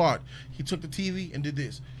just bought, he took the TV and did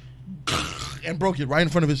this, and broke it right in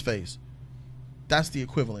front of his face. That's the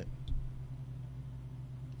equivalent.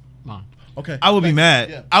 Mom. Okay. I will be mad.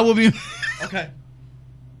 Yeah. I will be. Okay.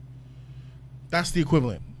 That's the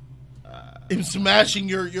equivalent. Him smashing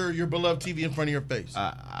your beloved TV in front of your face.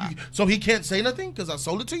 So he can't say nothing because I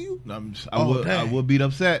sold it to you? I will be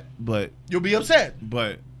upset, but you'll be upset.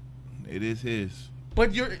 But it is his.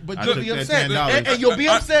 But you'll be upset, $10. and you'll be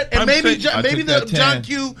upset, and maybe the John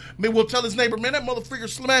Q will tell his neighbor, man, that motherfucker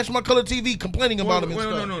smashed my color TV, complaining about him.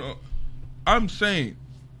 No. I'm saying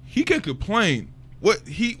he can complain. What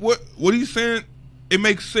he's saying, it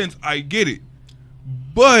makes sense. I get it,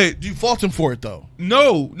 but do you fault him for it though?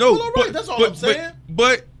 No. Well, all right, that's all I'm saying.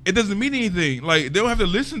 But it doesn't mean anything. Like, they don't have to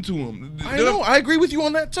listen to him. I know. I agree with you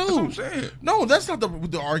on that too. That's what I'm saying. No, that's not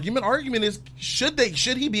the argument. Argument is should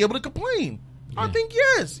he be able to complain? Yeah. I think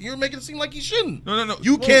yes. You're making it seem like he shouldn't. No.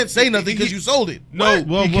 You can't say nothing because you sold it. No,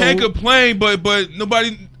 he can't complain, but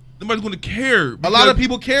nobody's going to care. A lot of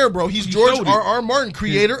people care, bro. He's George R.R. Martin,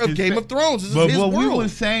 creator of Game of Thrones. This is his world. What we were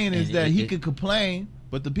saying is that he could complain,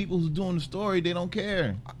 but the people who's doing the story, they don't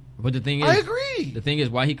care. But the thing is, I agree. The thing is,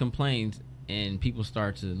 why he complains and people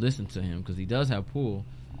start to listen to him because he does have pull.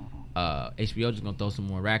 HBO just gonna throw some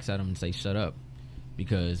more racks at him and say shut up,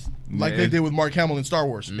 because like they did with Mark Hamill in Star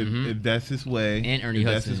Wars. If that's his way, and Ernie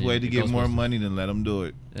Hudson, that's his way to get more money, then let him do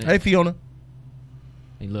it. Hey Fiona.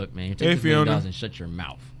 Hey, look, man, you take $1 million and shut your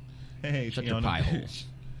mouth. Hey, shut Fiona. your pie hole.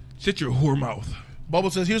 Shut your whore mouth. Bubble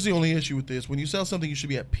says, here's the only issue with this. When you sell something, you should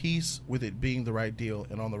be at peace with it being the right deal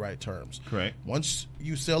and on the right terms. Correct. Once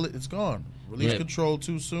you sell it, it's gone. Release control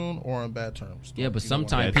too soon or on bad terms. Yeah, but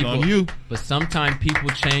sometimes people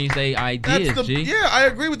change their ideas, Yeah, I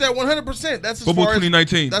agree with that 100%. That's as Bubble far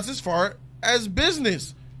 2019. That's as far as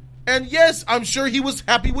business. And yes, I'm sure he was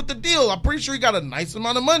happy with the deal. I'm pretty sure he got a nice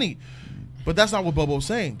amount of money. But that's not what Bubba's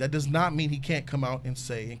saying. That does not mean he can't come out and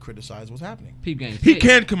say and criticize what's happening. Peep game. He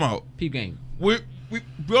can come out. Peep game. We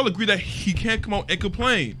all agree that he can't come out and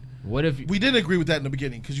complain. What if we didn't agree with that in the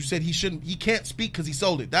beginning because you said he can't speak because he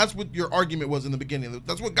sold it. That's what your argument was in the beginning.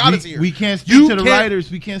 That's what got us here. We can't speak to the writers.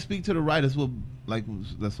 We can't speak to the writers. Well,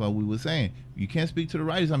 that's what we were saying. You can't speak to the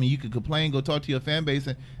writers. I mean, you could complain, go talk to your fan base,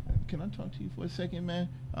 and can I talk to you for a second, man?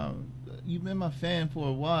 You've been my fan for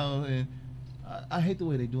a while, and I hate the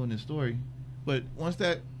way they're doing this story. But once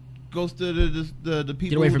that goes to the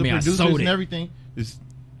people, the producers and everything,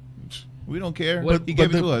 we don't care. He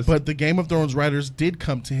gave it to us. But the Game of Thrones writers did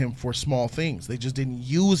come to him for small things. They just didn't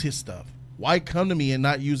use his stuff. Why come to me and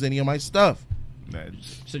not use any of my stuff?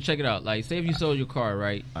 So check it out. Like, say if you sold your car,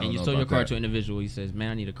 right? And you sold your car to an individual. He says,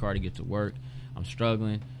 man, I need a car to get to work. I'm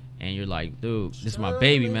struggling. And you're like, dude, this is my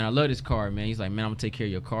baby, man. I love this car, man. He's like, man, I'm going to take care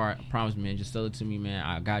of your car. I promise, man. Just sell it to me, man.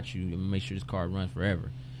 I got you. I'm going to make sure this car runs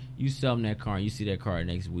forever. You sell him that car and you see that car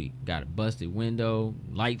next week. Got a busted window,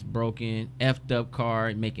 lights broken, effed up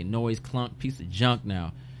car, making noise, clunk, piece of junk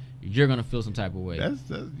now. You're going to feel some type of way.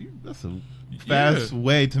 That's a fast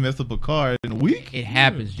way to mess up a car in a week. It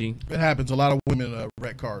happens, G. It happens. A lot of women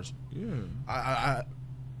wreck cars. Yeah. I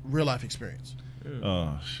real life experience. Yeah.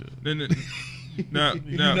 Oh, shit. Now,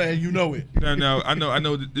 you know it. Now, I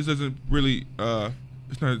know that this doesn't really,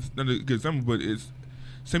 it's not a good example, but it's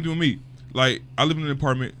same thing with me. Like, I live in an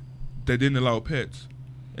apartment that didn't allow pets,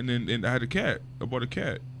 and then I had a cat. I bought a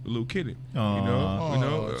cat, a little kitty.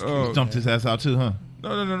 Dumped his ass out too, huh?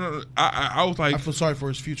 No. I was like, I feel sorry for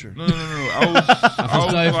his future. No.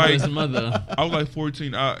 I for his mother. I was like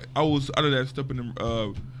 14. I was out of that step in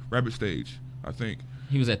the rabbit stage, I think.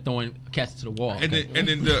 He was at throwing cats to the wall. And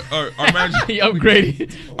then our manager he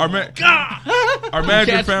upgraded. Our manager our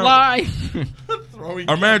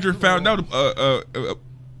manager found out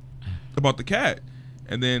about the cat.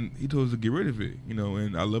 And then he told us to get rid of it,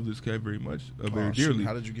 and I love this cat very much, very dearly.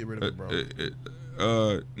 How did you get rid of it, bro?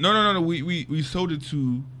 No. We sold it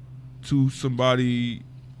to to somebody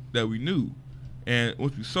that we knew, and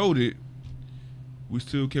once we sold it, we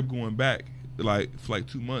still kept going back. Like for like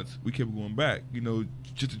 2 months, we kept going back,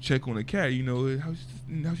 just to check on the cat. How's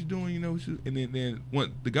she doing? And then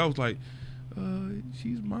the guy was like,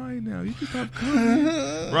 she's mine now. You can stop coming,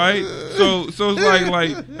 right? So it's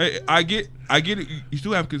like hey, I get it. You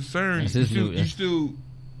still have concerns. You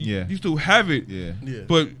still have it. Yeah.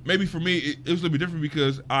 But maybe for me, it was a little bit different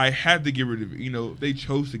because I had to get rid of it. They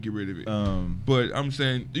chose to get rid of it. But I'm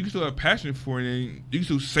saying you can still have passion for it, and you can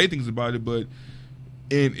still say things about it. But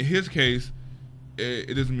in his case,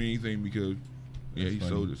 it doesn't mean anything because he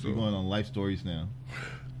sold it. So we're going on life stories now.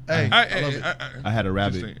 Hey, I had a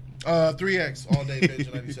rabbit. 3X all day,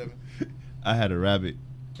 bitch. 97. I had a rabbit,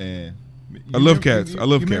 and I love cats. I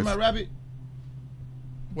love you cats. Remember my rabbit?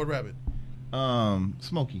 What rabbit?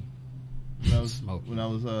 Smokey. When I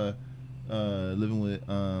was living with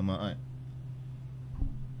my aunt.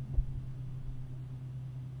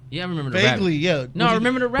 Yeah, I remember the Vaguely, rabbit. yeah. No, I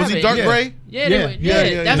remember the rabbit. Was he dark gray? Yeah.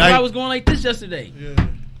 That's why I was going like this yesterday.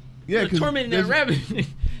 Yeah, tormenting that rabbit.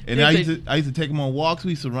 And I used to take him on walks.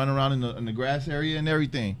 We used to run around in the grass area and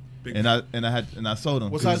everything. And I sold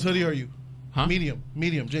him. What size hoodie are you? Huh? Medium.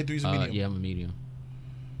 J3's a medium. Yeah, I'm a medium.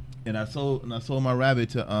 And I sold my rabbit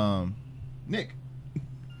to Nick.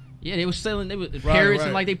 Yeah, they were selling parrots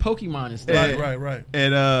and like they Pokemon and stuff. Right.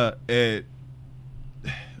 And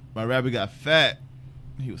my rabbit got fat.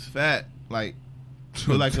 He was fat, like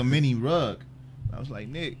a mini rug. I was like,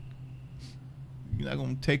 Nick, you're not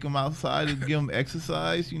gonna take him outside and give him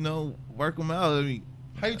exercise, work him out. I mean,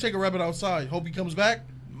 how you take a rabbit outside? Hope he comes back.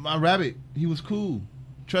 My rabbit, he was cool.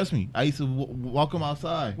 Trust me, I used to walk him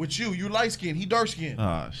outside. With you light skinned, he dark skinned.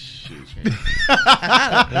 Oh shit!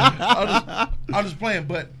 I'm just playing,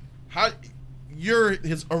 but you're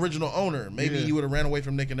his original owner. Maybe he would have ran away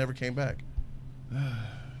from Nick and never came back.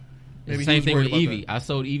 Maybe same thing with Evie. I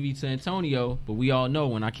sold Evie to Antonio, but we all know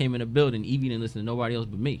when I came in the building, Evie didn't listen to nobody else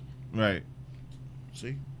but me. Right.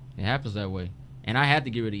 See? It happens that way. And I had to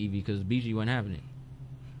get rid of Evie because BG wasn't having it.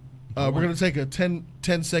 We're going to take a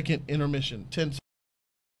 10-second intermission. 10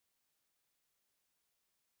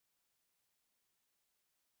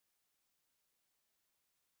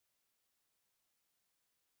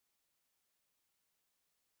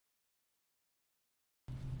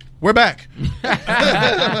 We're back.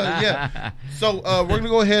 Yeah. So we're going to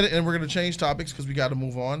go ahead and we're going to change topics because we got to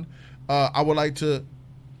move on. I would like to...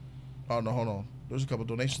 Oh, no, hold on. There's a couple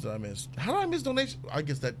donations that I missed. How did I miss donations? I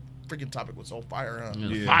guess that freaking topic was so fire, huh?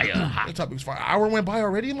 Yeah. Fire. That topic was fire. Hour went by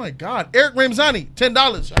already? My God. Eric Ramzani,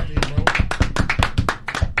 $10. Shout out to him,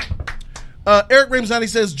 bro. Eric Ramzani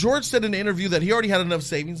says, George said in the interview that he already had enough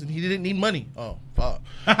savings and he didn't need money. Oh, fuck.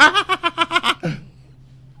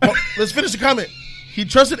 Let's finish the comment. He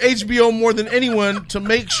trusted HBO more than anyone to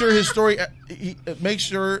make sure his story. He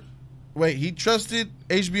trusted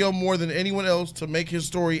HBO more than anyone else to make his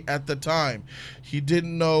story at the time. He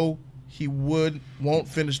didn't know he won't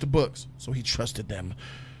finish the books, so he trusted them.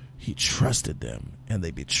 He trusted them, and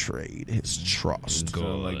they betrayed his trust.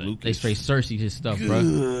 Like Lucas. They straight Cersei his stuff, bro.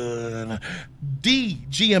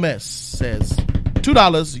 DGMS says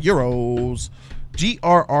 $2 euros.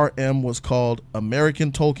 GRRM was called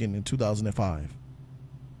American Tolkien in 2005.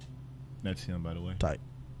 That's him, by the way. Type.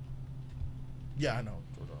 Yeah, I know.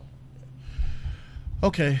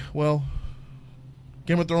 Okay, well,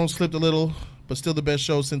 Game of Thrones slipped a little, but still the best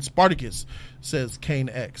show since Spartacus, says Kane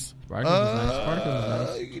X. Spartacus was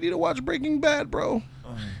nice. You need to watch Breaking Bad, bro.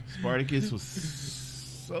 Spartacus was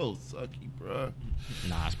so sucky, bro.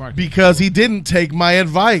 Nah, Spartacus. Because he didn't take my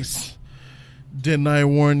advice. Didn't I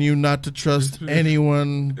warn you not to trust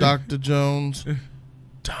anyone, Dr. Jones?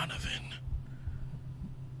 Donovan.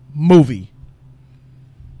 Movie.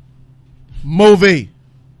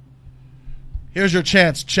 Here's your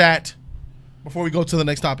chance, chat, before we go to the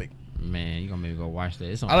next topic. Man, you gonna make me go watch that.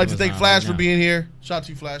 It's on I'd like to thank Amazon Flash right for now. being here. Shout out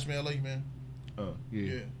to you, Flash, man. I love you, man. Oh,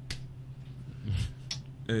 yeah.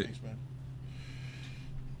 Hey, Thanks, man.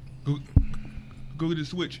 go get the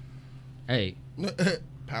Switch. Hey,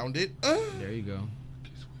 Pound it. there you go.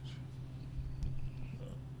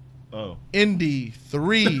 Oh. Indy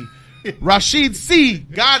 3. Rashid C.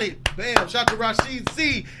 Got it. Bam. Shout out to Rashid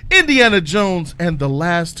C. Indiana Jones and the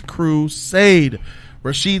Last Crusade.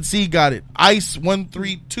 Rashid C. got it. Ice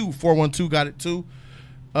 132412 got it too.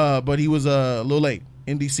 But he was a little late.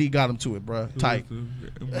 NDC got him to it, bro. Tight. All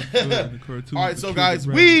right, so guys,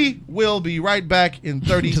 we will be right back in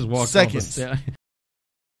 30 Just walked off seconds. the